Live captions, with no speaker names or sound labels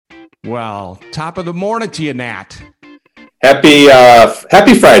Well, top of the morning to you, Nat. Happy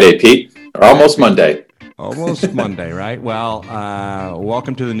Friday, Pete. Or almost Monday. Almost Monday, right? Well,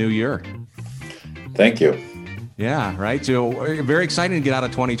 welcome to the new year. Thank you. Yeah, right. So we're very excited to get out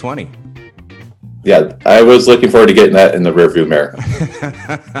of 2020. Yeah, I was looking forward to getting that in the rearview mirror.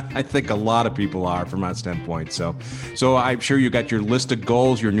 I think a lot of people are from that standpoint. So I'm sure you got your list of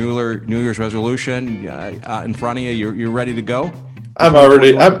goals, your New Year's resolution in front of you. You're ready to go. I'm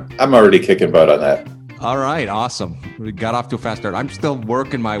already kicking butt on that. All right, awesome. We got off to a fast start. I'm still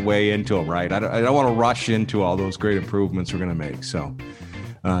working my way into them, right? I don't want to rush into all those great improvements we're going to make. So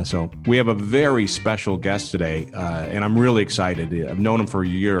we have a very special guest today, and I'm really excited. I've known him for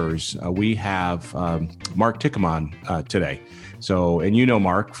years. We have Mark Titcomb on today. So, and you know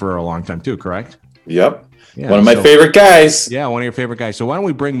Mark for a long time too, correct? Yep. Yeah, one of my favorite guys. Yeah, one of your favorite guys. So why don't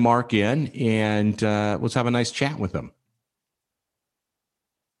we bring Mark in and let's have a nice chat with him.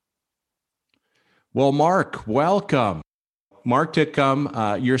 Well, Mark, welcome. Mark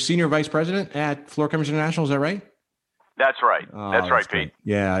Titcomb, you're Senior Vice President at Floor Covers International, is that right? That's right. That's right, Pete.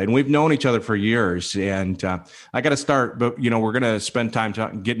 Yeah, and we've known each other for years. And I got to start, but we're going to spend time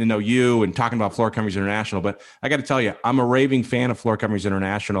getting to know you and talking about Floor Covers International. But I got to tell you, I'm a raving fan of Floor Covers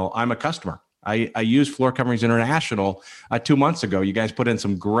International. I'm a customer. I used Floor Covers International 2 months ago. You guys put in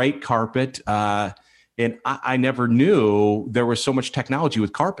some great carpet, and I never knew there was so much technology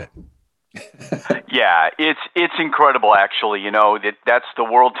with carpet. Yeah, it's incredible, actually. That's the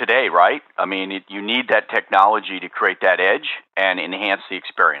world today, right? I mean, you need that technology to create that edge and enhance the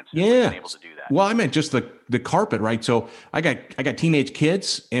experience. Yeah, able to do that. Well, I meant just the carpet, right? So I got teenage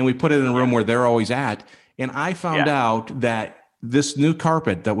kids, and we put it in a room where they're always at, and I found out that this new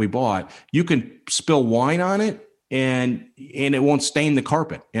carpet that we bought, you can spill wine on it, and it won't stain the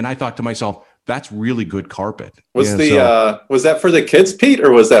carpet. And I thought to myself, that's really good carpet. Was that for the kids, Pete, or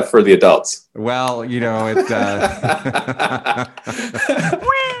was that for the adults? Well,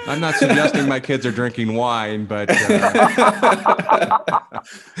 I'm not suggesting my kids are drinking wine, but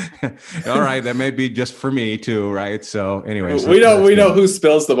all right, that may be just for me too, right? So, anyways, we know who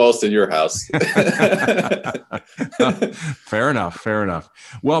spills the most in your house. Fair enough.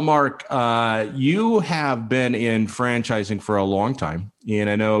 Well, Mark, you have been in franchising for a long time, and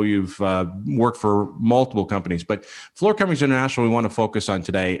I know you've worked for multiple companies, but Floor Covers International we want to focus on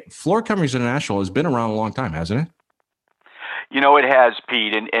today. Floor Covers International has been around a long time, hasn't it? It has,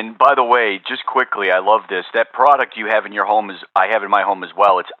 Pete. And by the way, just quickly, I love this. That product you have in your home I have in my home as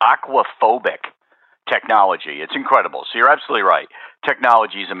well. It's aquaphobic technology. It's incredible. So you're absolutely right.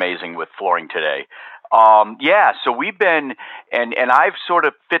 Technology is amazing with flooring today. So we've been, and I've sort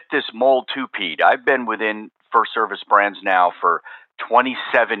of fit this mold too, Pete. I've been within First Service Brands now for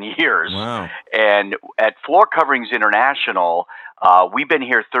 27 years. Wow. And at Floor Coverings International, we've been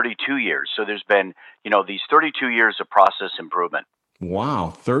here 32 years. So there's been, these 32 years of process improvement.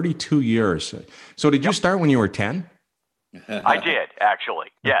 Wow, 32 years. So did you start when you were 10? I did, actually.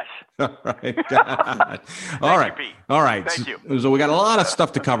 Yes. All right. Thank you, Pete. All right. Thank you. So we got a lot of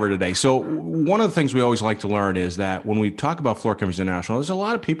stuff to cover today. So one of the things we always like to learn is that when we talk about Floor Covers International, there's a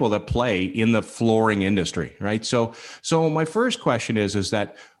lot of people that play in the flooring industry, right? So my first question is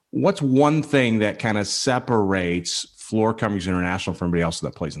that what's one thing that kind of separates Floor Covers International from everybody else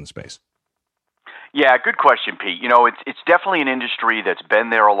that plays in the space? Yeah, good question, Pete. It's definitely an industry that's been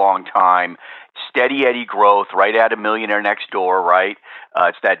there a long time. Steady Eddie growth, right at a millionaire next door, right?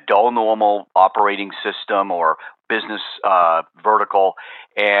 It's that dull normal operating system or business vertical.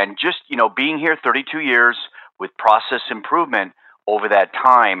 And just, being here 32 years with process improvement over that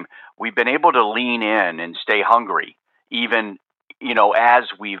time, we've been able to lean in and stay hungry, even, as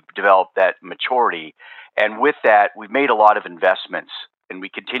we've developed that maturity. And with that, we've made a lot of investments, and we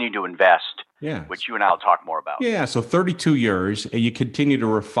continue to invest. Yeah. Which you and I will talk more about. Yeah. So 32 years, and you continue to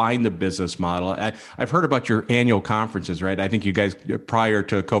refine the business model. I've heard about your annual conferences, right? I think you guys, prior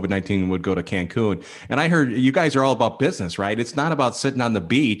to COVID-19, would go to Cancun. And I heard you guys are all about business, right? It's not about sitting on the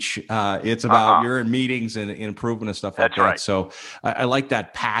beach. It's about you're in meetings and improvement and stuff like that. Right. So I like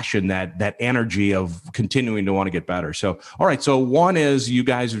that passion, that energy of continuing to want to get better. So, all right. So one is you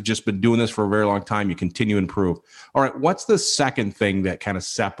guys have just been doing this for a very long time. You continue to improve. All right. What's the second thing that kind of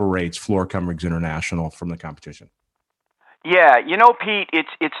separates Floor Covers International from the competition? Yeah, Pete,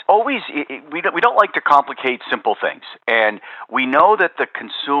 it's always we don't like to complicate simple things, and we know that the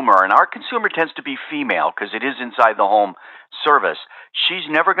consumer, and our consumer tends to be female because it is inside the home service. She's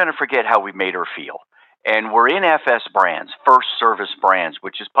never going to forget how we made her feel, and we're in FS Brands, First Service Brands,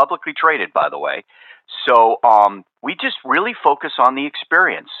 which is publicly traded, by the way. So we just really focus on the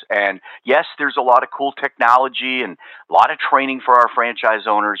experience. And yes, there's a lot of cool technology and a lot of training for our franchise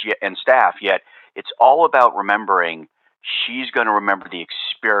owners and staff, yet it's all about remembering she's going to remember the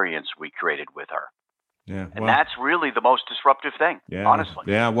experience we created with her. Yeah, and that's really the most disruptive thing, honestly.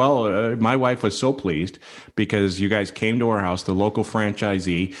 Yeah, well, my wife was so pleased because you guys came to our house, the local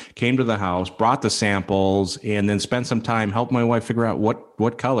franchisee came to the house, brought the samples, and then spent some time, helped my wife figure out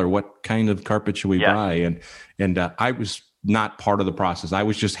what color, what kind of carpet should we buy. And I was not part of the process. I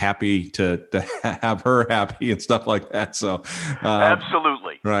was just happy to have her happy and stuff like that. So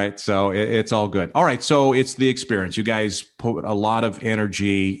absolutely. Right. So it's all good. All right. So it's the experience. You guys put a lot of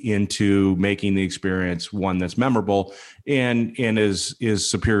energy into making the experience one that's memorable and is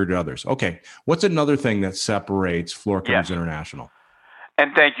superior to others. Okay. What's another thing that separates Floor Covers International?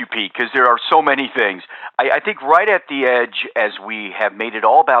 And thank you, Pete, because there are so many things. I think right at the edge, as we have made it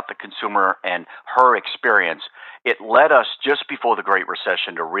all about the consumer and her experience, it led us just before the Great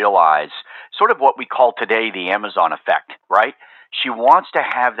Recession to realize sort of what we call today the Amazon effect, right? She wants to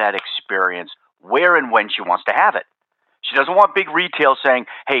have that experience where and when she wants to have it. She doesn't want big retail saying,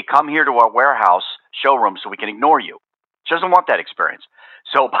 hey, come here to our warehouse showroom so we can ignore you. She doesn't want that experience.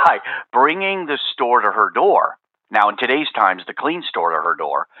 So by bringing the store to her door, now in today's times, the clean store to her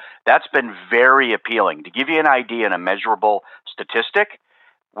door, that's been very appealing. To give you an idea and a measurable statistic,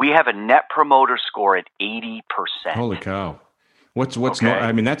 we have a net promoter score at 80%. Holy cow. What's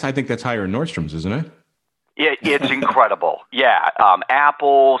I mean, I think that's higher in Nordstrom's, isn't it? It's incredible. Yeah.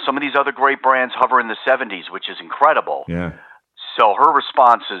 Apple, some of these other great brands hover in the 70s, which is incredible. Yeah. So her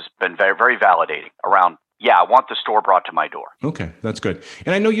response has been very, very validating around, I want the store brought to my door. Okay, that's good.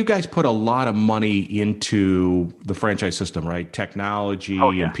 And I know you guys put a lot of money into the franchise system, right? Technology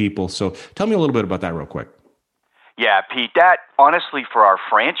and people. So tell me a little bit about that real quick. Yeah, Pete, that honestly for our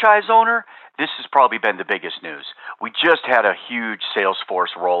franchise owner, this has probably been the biggest news. We just had a huge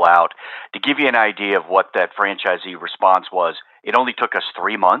Salesforce rollout. To give you an idea of what that franchisee response was, it only took us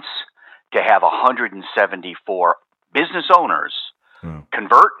 3 months to have 174 business owners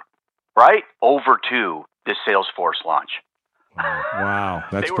convert over to this Salesforce launch. Wow.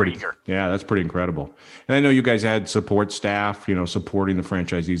 That's pretty eager. Yeah, that's pretty incredible. And I know you guys had support staff, supporting the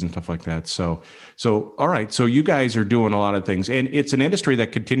franchisees and stuff like that. So all right. So you guys are doing a lot of things, and it's an industry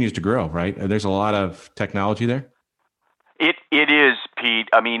that continues to grow, right? There's a lot of technology there. It is, Pete.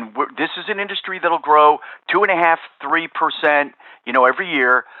 I mean, this is an industry that'll grow 2.5%, 3%, every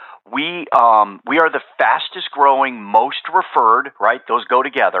year. We are the fastest growing, most referred, right? Those go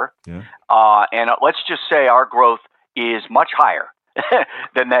together. Yeah. And let's just say our growth is much higher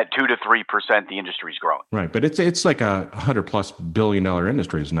than that 2 to 3% the industry's growing. Right, but it's like a $100+ billion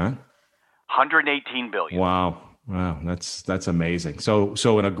industry, isn't it? $118 billion. Wow, that's amazing.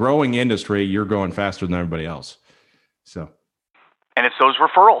 So in a growing industry, you're growing faster than everybody else. And it's those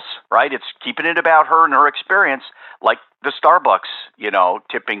referrals, right? It's keeping it about her and her experience, like the Starbucks,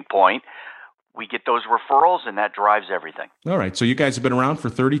 tipping point. We get those referrals, and that drives everything. All right. So you guys have been around for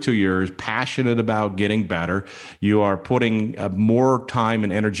 32 years, passionate about getting better. You are putting more time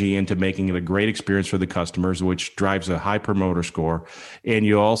and energy into making it a great experience for the customers, which drives a high promoter score. And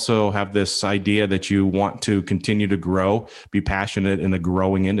you also have this idea that you want to continue to grow, be passionate in a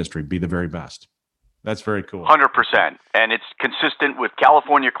growing industry, be the very best. That's very cool. 100%. And it's consistent with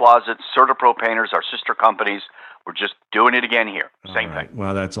California Closets, CertaPro Painters, our sister companies. We're just doing it again here. Same thing.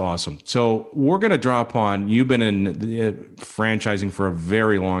 Well, that's awesome. So we're going to draw upon, you've been in franchising for a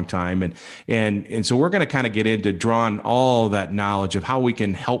very long time. And so we're going to kind of get into drawing all that knowledge of how we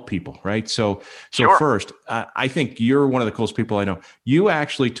can help people, right? So first, I think you're one of the coolest people I know. You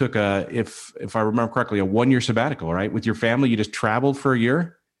actually took if I remember correctly, a 1-year sabbatical, right? With your family, you just traveled for a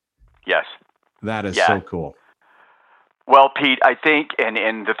year? Yes. That is so cool. Well, Pete, I think,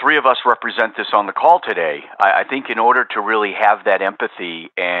 and the three of us represent this on the call today, I think in order to really have that empathy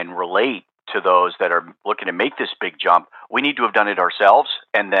and relate to those that are looking to make this big jump, we need to have done it ourselves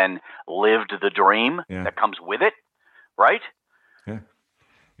and then lived the dream that comes with it, right? Yeah.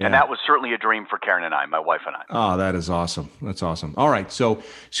 And that was certainly a dream for Karen and I, my wife and I. Oh, that is awesome. That's awesome. All right. So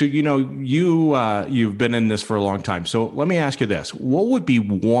you've been in this for a long time. So let me ask you this. What would be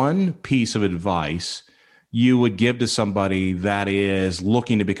one piece of advice you would give to somebody that is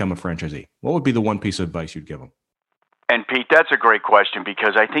looking to become a franchisee? What would be the one piece of advice you'd give them? And Pete, that's a great question,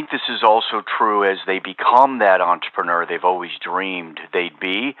 because I think this is also true as they become that entrepreneur they've always dreamed they'd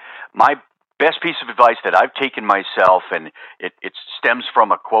be. My best piece of advice that I've taken myself, and it stems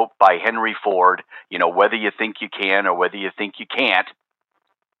from a quote by Henry Ford, whether you think you can or whether you think you can't,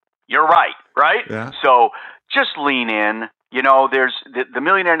 you're right? Yeah. So just lean in, there's the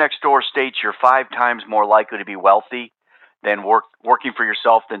Millionaire Next Door states you're 5 times more likely to be wealthy than working for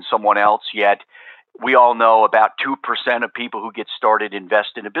yourself than someone else. Yet we all know about 2% of people who get started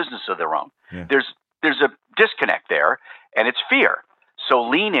invest in a business of their own. Yeah. There's a disconnect there, and it's fear. So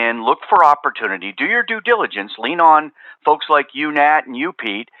lean in, look for opportunity, do your due diligence, lean on folks like you, Nat, and you,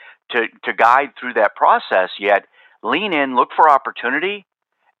 Pete, to guide through that process. Yet lean in, look for opportunity,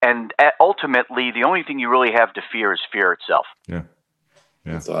 and ultimately, the only thing you really have to fear is fear itself. Yeah.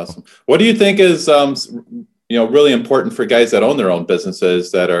 That's awesome. What do you think is really important for guys that own their own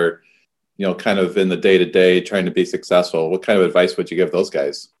businesses that are kind of in the day-to-day trying to be successful? What kind of advice would you give those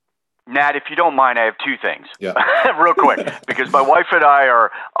guys? Nat, if you don't mind, I have 2 things. Yeah. Real quick, because my wife and I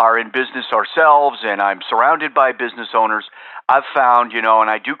are in business ourselves, and I'm surrounded by business owners. I've found, and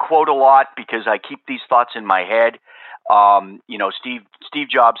I do quote a lot because I keep these thoughts in my head. Steve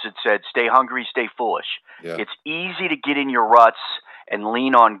Jobs had said, "Stay hungry, stay foolish." Yeah. It's easy to get in your ruts and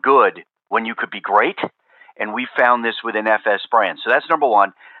lean on good when you could be great, and we found this within FS Brand. So that's number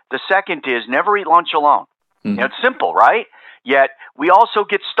 1. The second is never eat lunch alone. Mm-hmm. It's simple, right? Yet we also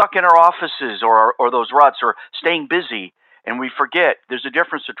get stuck in our offices or those ruts or staying busy, and we forget there's a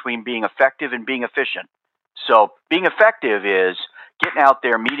difference between being effective and being efficient. So being effective is getting out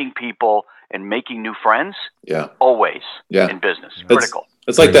there, meeting people, and making new friends. Yeah. Always. Yeah. In business. Critical.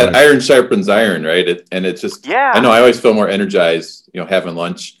 It's like that iron sharpens iron, right? It's just, I know I always feel more energized, having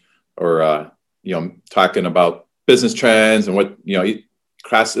lunch or, talking about business trends and what,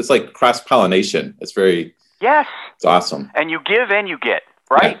 it's like cross-pollination. It's very... Yes. It's awesome. And you give and you get,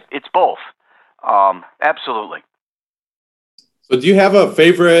 right? Yeah. It's both. Absolutely. So do you have a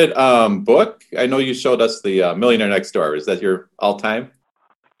favorite book? I know you showed us the Millionaire Next Door. Is that your all-time?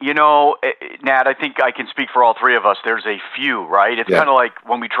 Nat, I think I can speak for all 3 of us. There's a few, right? It's kind of like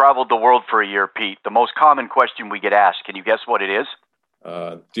when we traveled the world for a year, Pete, the most common question we get asked, can you guess what it is?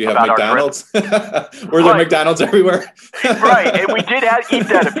 Do you have McDonald's? Were there McDonald's everywhere? Right. And we did eat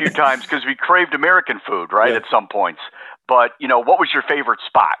that a few times because we craved American food, right, at some points. But, what was your favorite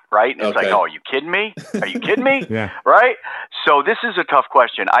spot, right? And it's like, oh, are you kidding me? Are you kidding me? Yeah. Right? So this is a tough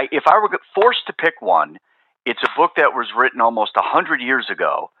question. If I were forced to pick one, it's a book that was written almost 100 years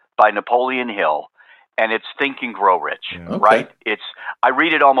ago by Napoleon Hill, and it's Think and Grow Rich, right? I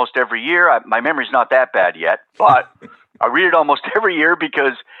read it almost every year. My memory's not that bad yet, but I read it almost every year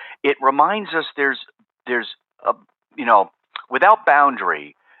because it reminds us there's without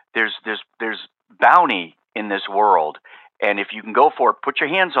boundary, there's bounty in this world. And if you can go for it, put your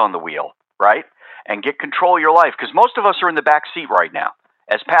hands on the wheel, right? And get control of your life. Because most of us are in the back seat right now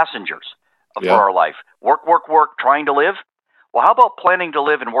as passengers for our life. Work, trying to live. Well, how about planning to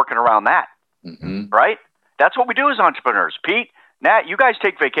live and working around that, right? That's what we do as entrepreneurs. Pete, Nat, you guys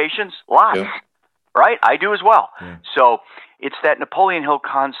take vacations, lots, right? I do as well. Yeah. So it's that Napoleon Hill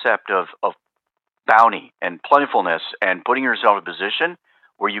concept of bounty and plentifulness and putting yourself in a position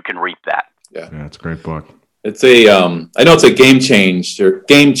where you can reap that. Yeah, it's a great book. It's I know it's a game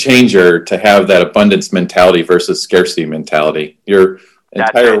changer to have that abundance mentality versus scarcity mentality. Your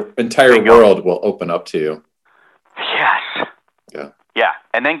entire world will open up to you. Yes. Yeah.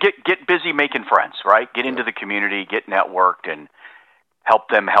 And then get busy making friends, right? Get into the community, get networked, and help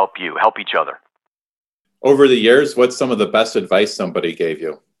them help you, help each other. Over the years, what's some of the best advice somebody gave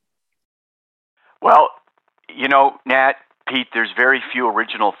you? Well, Nat, Pete, there's very few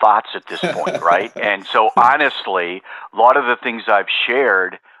original thoughts at this point, right? And so honestly, a lot of the things I've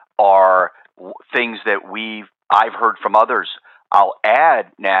shared are things that I've heard from others. I'll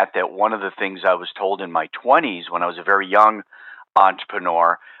add, Nat, that one of the things I was told in my 20s when I was a very young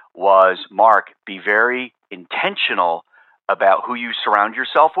entrepreneur was, Mark, be very intentional about who you surround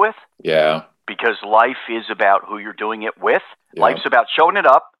yourself with. Yeah. Because life is about who you're doing it with. Yeah. Life's about showing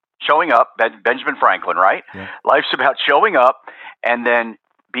up, Benjamin Franklin, right? Yeah. Life's about showing up and then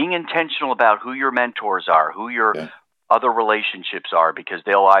being intentional about who your mentors are, who your other relationships are, because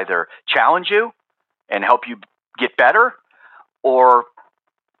they'll either challenge you and help you get better or,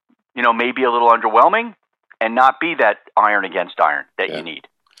 maybe a little underwhelming and not be that iron against iron that you need.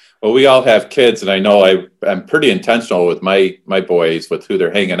 Well, we all have kids, and I know I'm pretty intentional with my boys with who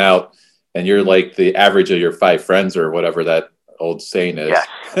they're hanging out, and you're like the average of your 5 friends or whatever that old saying is. Yes.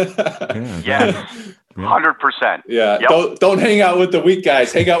 Yes. 100%. Yeah. Yep. Don't hang out with the weak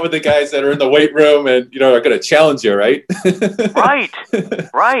guys. Hang out with the guys that are in the weight room and are going to challenge you, right?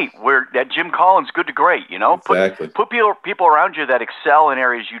 Right. Where that Jim Collins, good to great. Exactly. Put people around you that excel in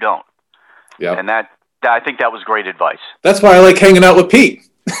areas you don't. Yeah. And I think that was great advice. That's why I like hanging out with Pete.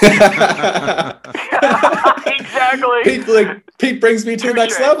 Exactly. Pete brings me to the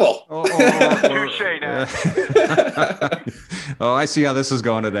next level. Touché, Nat. Oh, I see how this is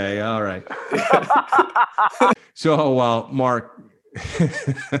going today. All right. So, Mark,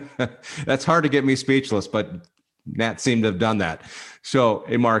 that's hard to get me speechless, but Nat seemed to have done that. So,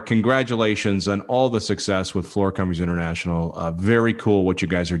 hey, Mark, congratulations on all the success with Floor Companies International. Very cool what you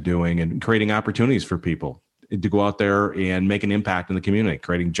guys are doing and creating opportunities for people to go out there and make an impact in the community,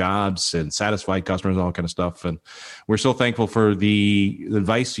 creating jobs and satisfied customers, all that kind of stuff. And we're so thankful for the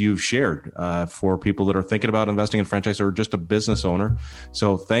advice you've shared for people that are thinking about investing in franchise or just a business owner.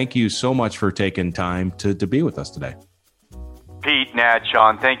 So thank you so much for taking time to be with us today. Pete, Nat,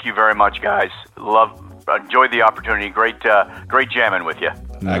 Sean, thank you very much, guys. Enjoyed the opportunity. Great jamming with you.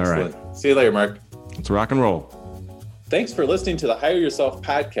 Excellent. Right. See you later, Mark. Let's rock and roll. Thanks for listening to the Hire Yourself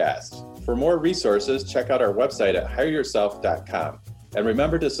podcast. For more resources, check out our website at hireyourself.com. And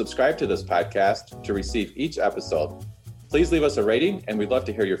remember to subscribe to this podcast to receive each episode. Please leave us a rating, and we'd love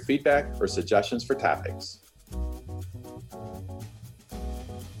to hear your feedback or suggestions for topics.